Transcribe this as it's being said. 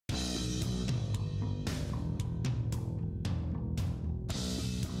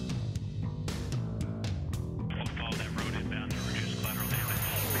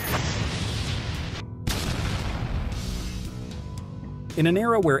In an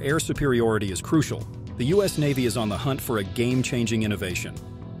era where air superiority is crucial, the U.S. Navy is on the hunt for a game-changing innovation.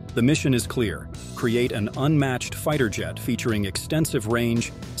 The mission is clear: create an unmatched fighter jet featuring extensive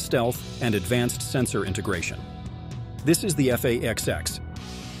range, stealth, and advanced sensor integration. This is the faxx.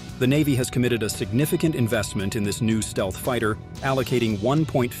 The Navy has committed a significant investment in this new stealth fighter, allocating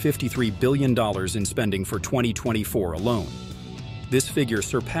 $1.53 billion in spending for 2024 alone. This figure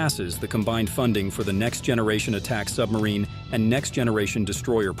surpasses the combined funding for the next-generation attack submarine and next-generation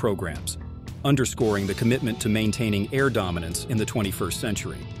destroyer programs, underscoring the commitment to maintaining air dominance in the 21st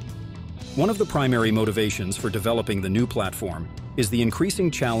century. One of the primary motivations for developing the new platform is the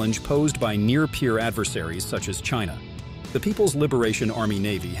increasing challenge posed by near-peer adversaries such as China. The People's Liberation Army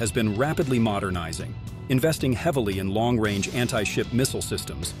Navy has been rapidly modernizing, investing heavily in long-range anti-ship missile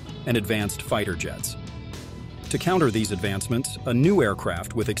systems and advanced fighter jets. To counter these advancements, a new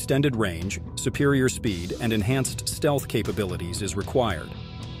aircraft with extended range, superior speed, and enhanced stealth capabilities is required.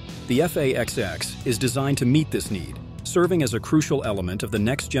 The faxx is designed to meet this need, serving as a crucial element of the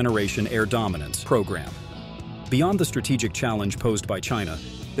next-generation air dominance program. Beyond the strategic challenge posed by China,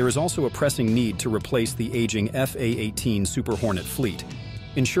 there is also a pressing need to replace the aging F/A-18 Super Hornet fleet,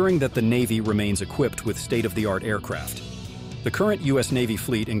 ensuring that the Navy remains equipped with state-of-the-art aircraft. The current U.S. Navy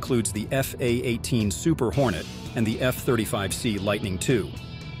fleet includes the F/A-18 Super Hornet and the F-35C Lightning II,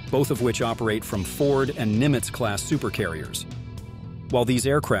 both of which operate from Ford and Nimitz-class supercarriers. While these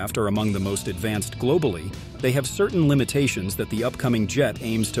aircraft are among the most advanced globally, they have certain limitations that the upcoming jet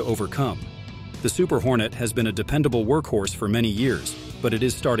aims to overcome. The Super Hornet has been a dependable workhorse for many years, but it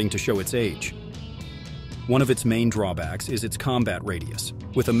is starting to show its age. One of its main drawbacks is its combat radius,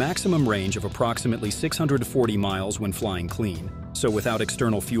 with a maximum range of approximately 640 miles when flying clean, so without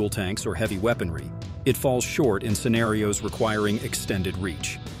external fuel tanks or heavy weaponry, it falls short in scenarios requiring extended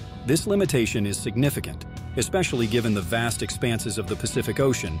reach. This limitation is significant, especially given the vast expanses of the Pacific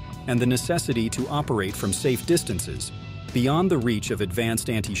Ocean and the necessity to operate from safe distances beyond the reach of advanced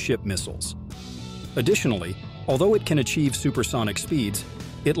anti-ship missiles. Additionally, although it can achieve supersonic speeds,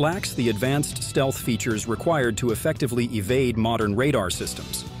 it lacks the advanced stealth features required to effectively evade modern radar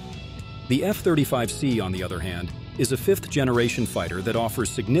systems. The F-35C, on the other hand, is a fifth-generation fighter that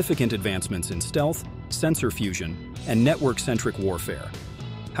offers significant advancements in stealth, sensor fusion, and network-centric warfare.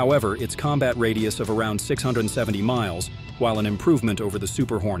 However, its combat radius of around 670 miles, while an improvement over the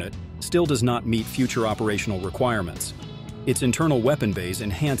Super Hornet, still does not meet future operational requirements. Its internal weapon bays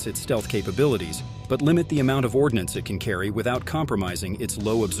enhance its stealth capabilities, but limit the amount of ordnance it can carry without compromising its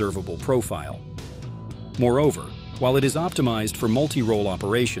low observable profile. Moreover, while it is optimized for multi-role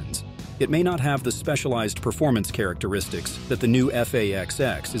operations, it may not have the specialized performance characteristics that the new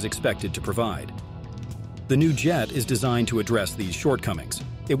faxx is expected to provide. The new jet is designed to address these shortcomings.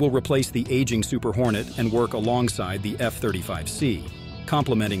 It will replace the aging Super Hornet and work alongside the F-35C,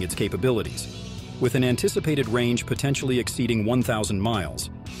 complementing its capabilities. With an anticipated range potentially exceeding 1,000 miles,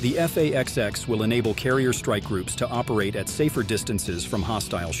 the faxx will enable carrier strike groups to operate at safer distances from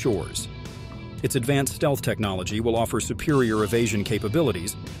hostile shores. Its advanced stealth technology will offer superior evasion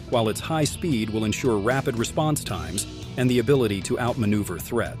capabilities, while its high speed will ensure rapid response times and the ability to outmaneuver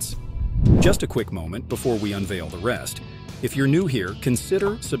threats. Just a quick moment before we unveil the rest. If you're new here,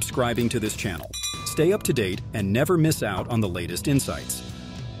 consider subscribing to this channel. Stay up to date and never miss out on the latest insights.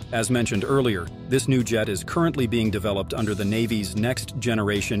 As mentioned earlier, this new jet is currently being developed under the Navy's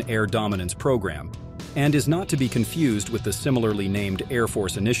next-generation air dominance program and is not to be confused with the similarly named Air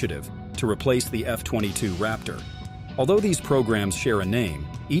Force Initiative to replace the F-22 Raptor. Although these programs share a name,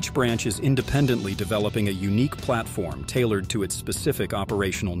 each branch is independently developing a unique platform tailored to its specific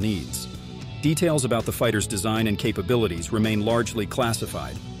operational needs. Details about the fighter's design and capabilities remain largely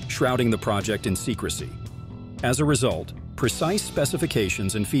classified, shrouding the project in secrecy. As a result, precise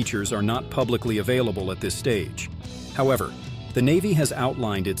specifications and features are not publicly available at this stage. However, the Navy has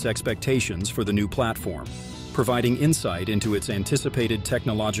outlined its expectations for the new platform, providing insight into its anticipated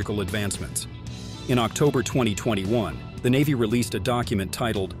technological advancements. In October 2021, the Navy released a document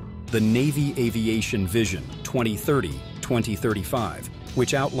titled The Navy Aviation Vision 2030-2035,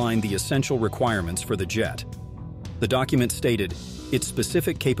 which outlined the essential requirements for the jet. The document stated, its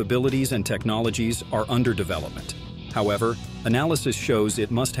specific capabilities and technologies are under development. However, analysis shows it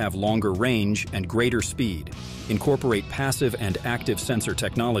must have longer range and greater speed, incorporate passive and active sensor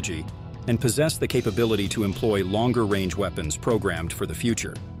technology, and possess the capability to employ longer-range weapons programmed for the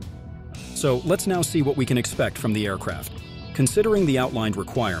future. So let's now see what we can expect from the aircraft. Considering the outlined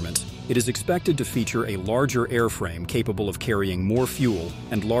requirements, it is expected to feature a larger airframe capable of carrying more fuel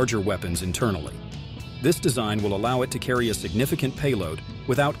and larger weapons internally. This design will allow it to carry a significant payload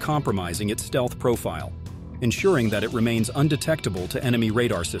without compromising its stealth profile. ensuring that it remains undetectable to enemy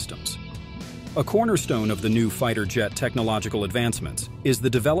radar systems. A cornerstone of the new fighter jet technological advancements is the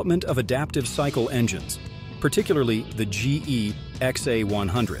development of adaptive cycle engines, particularly the GE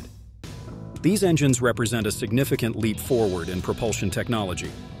XA100. These engines represent a significant leap forward in propulsion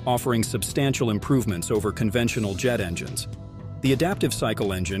technology, offering substantial improvements over conventional jet engines. The adaptive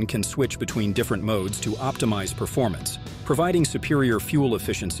cycle engine can switch between different modes to optimize performance, providing superior fuel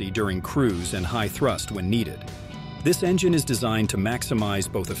efficiency during cruise and high thrust when needed. This engine is designed to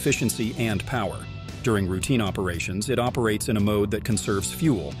maximize both efficiency and power. During routine operations, it operates in a mode that conserves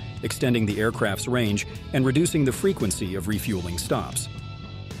fuel, extending the aircraft's range and reducing the frequency of refueling stops.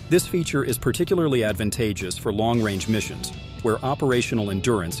 This feature is particularly advantageous for long-range missions, where operational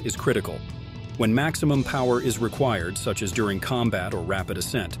endurance is critical. When maximum power is required, such as during combat or rapid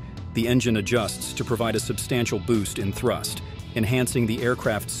ascent, the engine adjusts to provide a substantial boost in thrust, enhancing the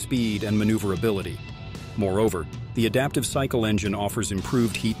aircraft's speed and maneuverability. Moreover, the adaptive cycle engine offers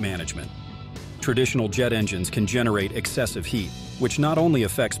improved heat management. Traditional jet engines can generate excessive heat, which not only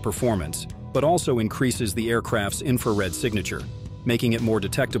affects performance, but also increases the aircraft's infrared signature, making it more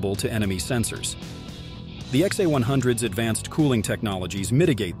detectable to enemy sensors. The XA100's advanced cooling technologies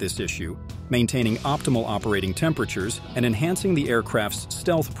mitigate this issue, maintaining optimal operating temperatures and enhancing the aircraft's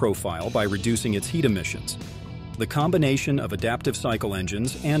stealth profile by reducing its heat emissions. The combination of adaptive cycle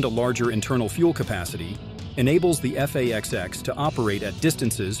engines and a larger internal fuel capacity enables the Faxx to operate at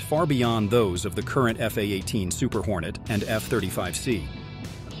distances far beyond those of the current F/A-18 Super Hornet and F-35C.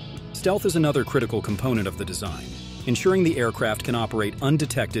 Stealth is another critical component of the design, ensuring the aircraft can operate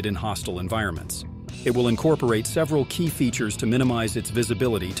undetected in hostile environments. It will incorporate several key features to minimize its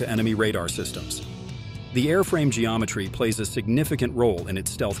visibility to enemy radar systems. The airframe geometry plays a significant role in its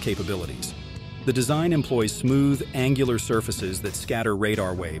stealth capabilities. The design employs smooth, angular surfaces that scatter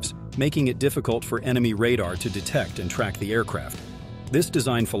radar waves, making it difficult for enemy radar to detect and track the aircraft. This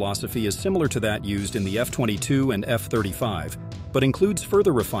design philosophy is similar to that used in the F-22 and F-35, but includes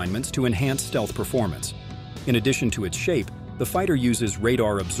further refinements to enhance stealth performance. In addition to its shape, the fighter uses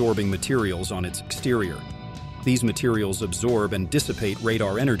radar-absorbing materials on its exterior. These materials absorb and dissipate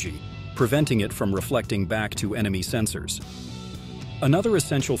radar energy, preventing it from reflecting back to enemy sensors. Another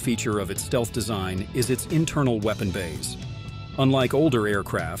essential feature of its stealth design is its internal weapon bays. Unlike older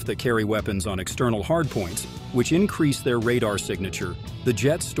aircraft that carry weapons on external hardpoints, which increase their radar signature, the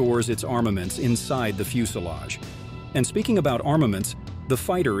jet stores its armaments inside the fuselage. And speaking about armaments, the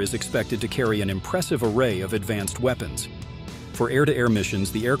fighter is expected to carry an impressive array of advanced weapons. For air-to-air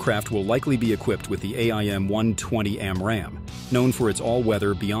missions, the aircraft will likely be equipped with the AIM-120 AMRAAM, known for its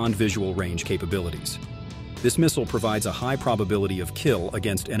all-weather, beyond-visual range capabilities. This missile provides a high probability of kill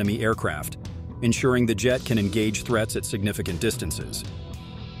against enemy aircraft, ensuring the jet can engage threats at significant distances.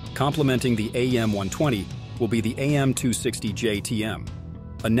 Complementing the AIM-120 will be the AIM-260JTM,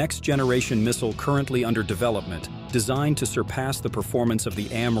 a next-generation missile currently under development designed to surpass the performance of the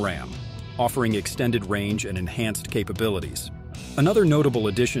AMRAAM, offering extended range and enhanced capabilities. Another notable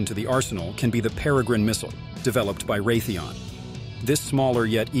addition to the arsenal can be the Peregrine missile, developed by Raytheon. This smaller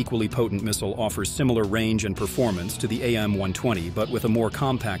yet equally potent missile offers similar range and performance to the AIM-120, but with a more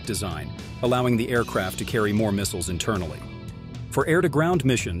compact design, allowing the aircraft to carry more missiles internally. For air-to-ground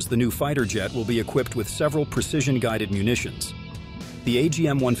missions, the new fighter jet will be equipped with several precision-guided munitions. The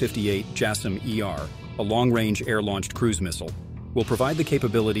AGM-158 JASSM-ER, a long-range air-launched cruise missile, will provide the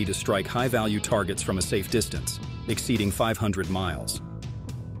capability to strike high-value targets from a safe distance, exceeding 500 miles.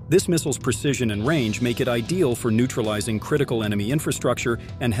 This missile's precision and range make it ideal for neutralizing critical enemy infrastructure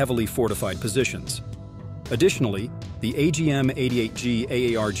and heavily fortified positions. Additionally, the AGM-88G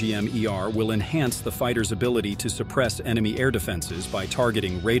AARGM-ER will enhance the fighter's ability to suppress enemy air defenses by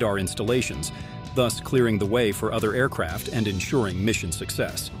targeting radar installations, thus clearing the way for other aircraft and ensuring mission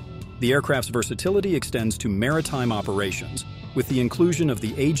success. The aircraft's versatility extends to maritime operations, with the inclusion of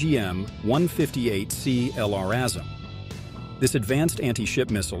the AGM-158C LRASM. This advanced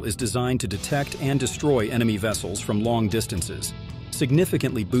anti-ship missile is designed to detect and destroy enemy vessels from long distances,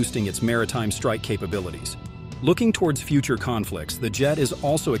 significantly boosting its maritime strike capabilities. Looking towards future conflicts, the jet is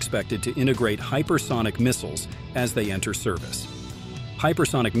also expected to integrate hypersonic missiles as they enter service.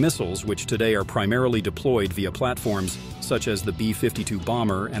 Hypersonic missiles, which today are primarily deployed via platforms such as the B-52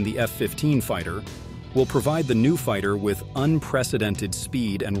 bomber and the F-15 fighter, will provide the new fighter with unprecedented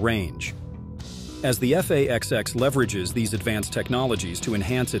speed and range. As the Faxx leverages these advanced technologies to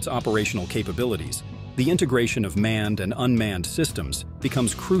enhance its operational capabilities, the integration of manned and unmanned systems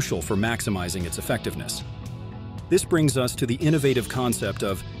becomes crucial for maximizing its effectiveness. This brings us to the innovative concept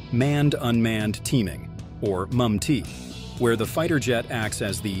of manned-unmanned teaming, or MUM-T, where the fighter jet acts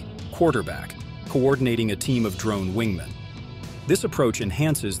as the quarterback, coordinating a team of drone wingmen. This approach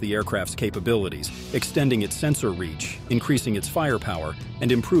enhances the aircraft's capabilities, extending its sensor reach, increasing its firepower,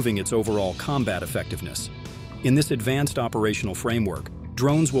 and improving its overall combat effectiveness. In this advanced operational framework,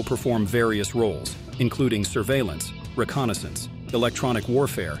 drones will perform various roles, including surveillance, reconnaissance, electronic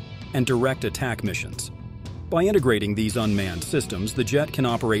warfare, and direct attack missions. By integrating these unmanned systems, the jet can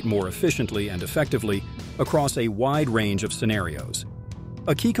operate more efficiently and effectively across a wide range of scenarios.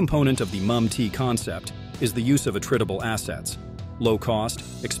 A key component of the MUM-T concept is the use of attritable assets,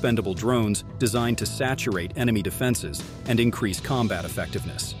 low-cost, expendable drones designed to saturate enemy defenses and increase combat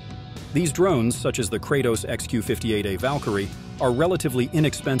effectiveness. These drones, such as the Kratos XQ-58A Valkyrie, are relatively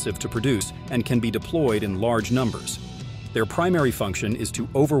inexpensive to produce and can be deployed in large numbers. Their primary function is to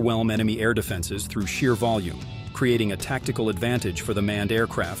overwhelm enemy air defenses through sheer volume, creating a tactical advantage for the manned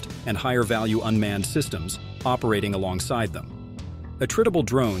aircraft and higher-value unmanned systems operating alongside them. Attritable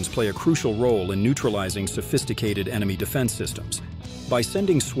drones play a crucial role in neutralizing sophisticated enemy defense systems. By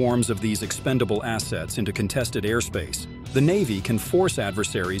sending swarms of these expendable assets into contested airspace, the Navy can force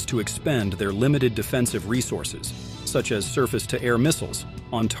adversaries to expend their limited defensive resources, such as surface-to-air missiles,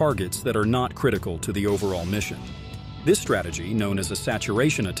 on targets that are not critical to the overall mission. This strategy, known as a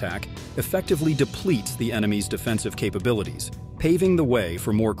saturation attack, effectively depletes the enemy's defensive capabilities, paving the way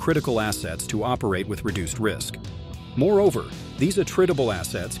for more critical assets to operate with reduced risk. Moreover, these attritable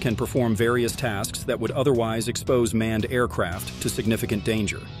assets can perform various tasks that would otherwise expose manned aircraft to significant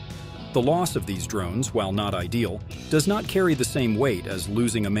danger. The loss of these drones, while not ideal, does not carry the same weight as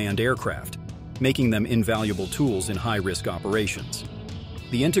losing a manned aircraft, making them invaluable tools in high-risk operations.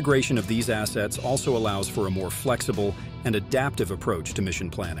 The integration of these assets also allows for a more flexible and adaptive approach to mission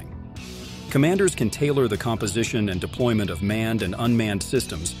planning. Commanders can tailor the composition and deployment of manned and unmanned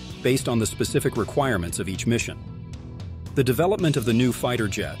systems based on the specific requirements of each mission. The development of the new fighter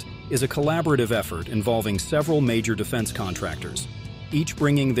jet is a collaborative effort involving several major defense contractors, each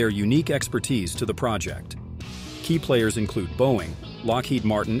bringing their unique expertise to the project. Key players include Boeing, Lockheed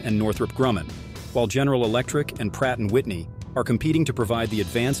Martin, and Northrop Grumman, while General Electric and Pratt & Whitney are competing to provide the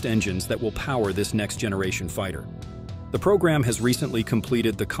advanced engines that will power this next-generation fighter. The program has recently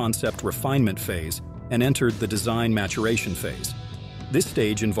completed the concept refinement phase and entered the design maturation phase. This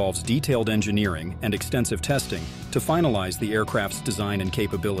stage involves detailed engineering and extensive testing to finalize the aircraft's design and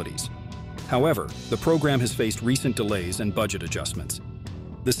capabilities. However, the program has faced recent delays and budget adjustments.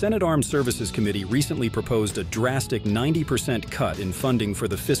 The Senate Armed Services Committee recently proposed a drastic 90% cut in funding for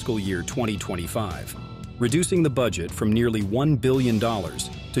the fiscal year 2025, reducing the budget from nearly $1 billion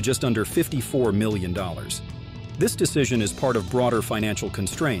to just under $54 million. This decision is part of broader financial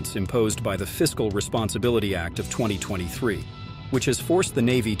constraints imposed by the Fiscal Responsibility Act of 2023, which has forced the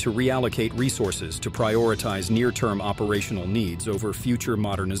Navy to reallocate resources to prioritize near-term operational needs over future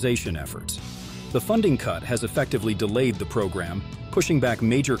modernization efforts. The funding cut has effectively delayed the program, pushing back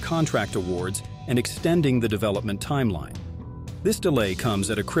major contract awards and extending the development timeline. This delay comes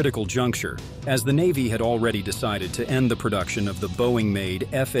at a critical juncture, as the Navy had already decided to end the production of the Boeing-made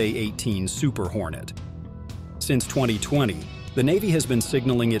FA-18 Super Hornet. Since 2020, the Navy has been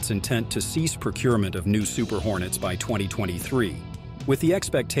signaling its intent to cease procurement of new Super Hornets by 2023, with the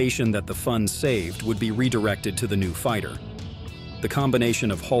expectation that the funds saved would be redirected to the new fighter. The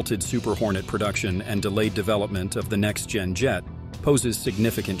combination of halted Super Hornet production and delayed development of the next-gen jet poses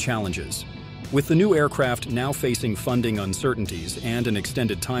significant challenges. With the new aircraft now facing funding uncertainties and an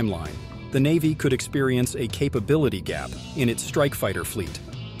extended timeline, the Navy could experience a capability gap in its strike fighter fleet.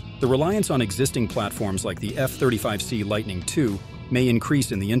 The reliance on existing platforms like the F-35C Lightning II may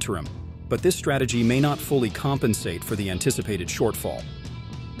increase in the interim, but this strategy may not fully compensate for the anticipated shortfall.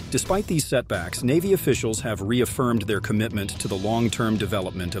 Despite these setbacks, Navy officials have reaffirmed their commitment to the long-term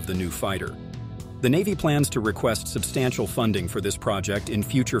development of the new fighter. The Navy plans to request substantial funding for this project in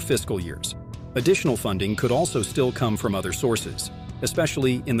future fiscal years. Additional funding could also still come from other sources,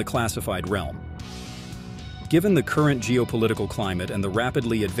 especially in the classified realm. Given the current geopolitical climate and the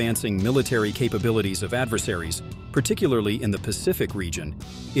rapidly advancing military capabilities of adversaries, particularly in the Pacific region,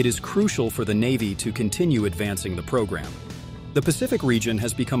 it is crucial for the Navy to continue advancing the program. The Pacific region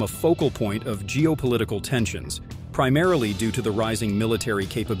has become a focal point of geopolitical tensions, primarily due to the rising military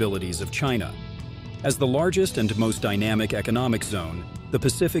capabilities of China. As the largest and most dynamic economic zone, the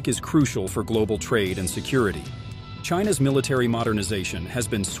Pacific is crucial for global trade and security. China's military modernization has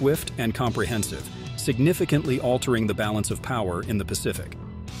been swift and comprehensive, significantly altering the balance of power in the Pacific.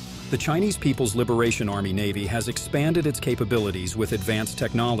 The Chinese People's Liberation Army Navy has expanded its capabilities with advanced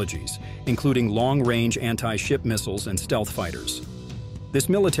technologies, including long-range anti-ship missiles and stealth fighters. This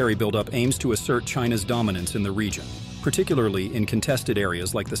military buildup aims to assert China's dominance in the region, particularly in contested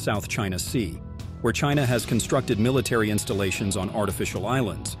areas like the South China Sea. where China has constructed military installations on artificial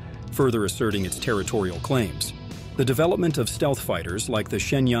islands, further asserting its territorial claims. The development of stealth fighters like the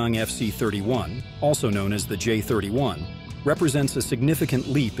Shenyang FC-31, also known as the J-31, represents a significant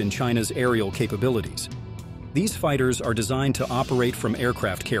leap in China's aerial capabilities. These fighters are designed to operate from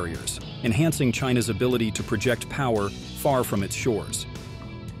aircraft carriers, enhancing China's ability to project power far from its shores.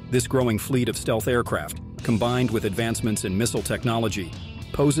 This growing fleet of stealth aircraft, combined with advancements in missile technology,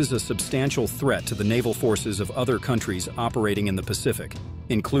 poses a substantial threat to the naval forces of other countries operating in the Pacific,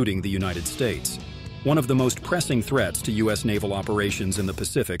 including the United States. One of the most pressing threats to U.S. naval operations in the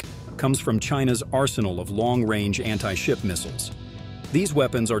Pacific comes from China's arsenal of long-range anti-ship missiles. These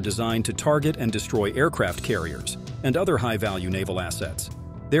weapons are designed to target and destroy aircraft carriers and other high-value naval assets,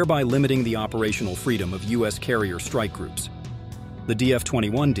 thereby limiting the operational freedom of U.S. carrier strike groups. The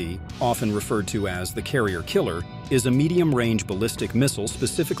DF-21D, often referred to as the carrier killer, is a medium-range ballistic missile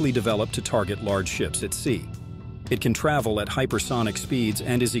specifically developed to target large ships at sea. It can travel at hypersonic speeds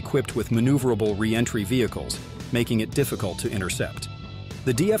and is equipped with maneuverable re-entry vehicles, making it difficult to intercept.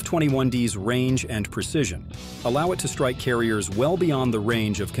 The DF-21D's range and precision allow it to strike carriers well beyond the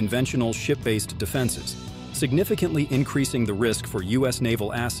range of conventional ship-based defenses, significantly increasing the risk for U.S.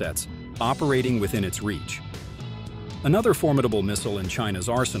 naval assets operating within its reach. Another formidable missile in China's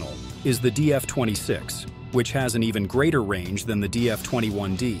arsenal is the DF-26, which has an even greater range than the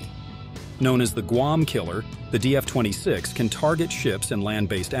DF-21D. Known as the Guam Killer, the DF-26 can target ships and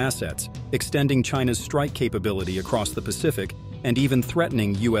land-based assets, extending China's strike capability across the Pacific and even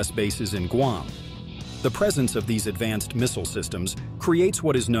threatening U.S. bases in Guam. The presence of these advanced missile systems creates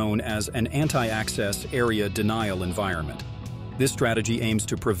what is known as an anti-access area denial environment. This strategy aims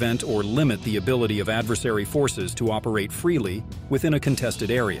to prevent or limit the ability of adversary forces to operate freely within a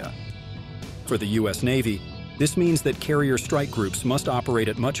contested area. For the U.S. Navy, this means that carrier strike groups must operate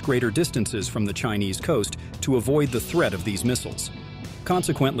at much greater distances from the Chinese coast to avoid the threat of these missiles.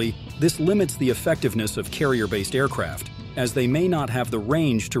 Consequently, this limits the effectiveness of carrier-based aircraft, as they may not have the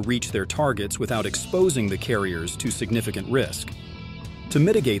range to reach their targets without exposing the carriers to significant risk. To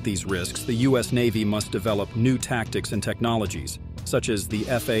mitigate these risks, the U.S. Navy must develop new tactics and technologies, such as the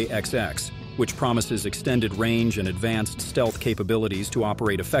faxx, which promises extended range and advanced stealth capabilities to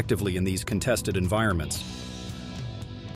operate effectively in these contested environments.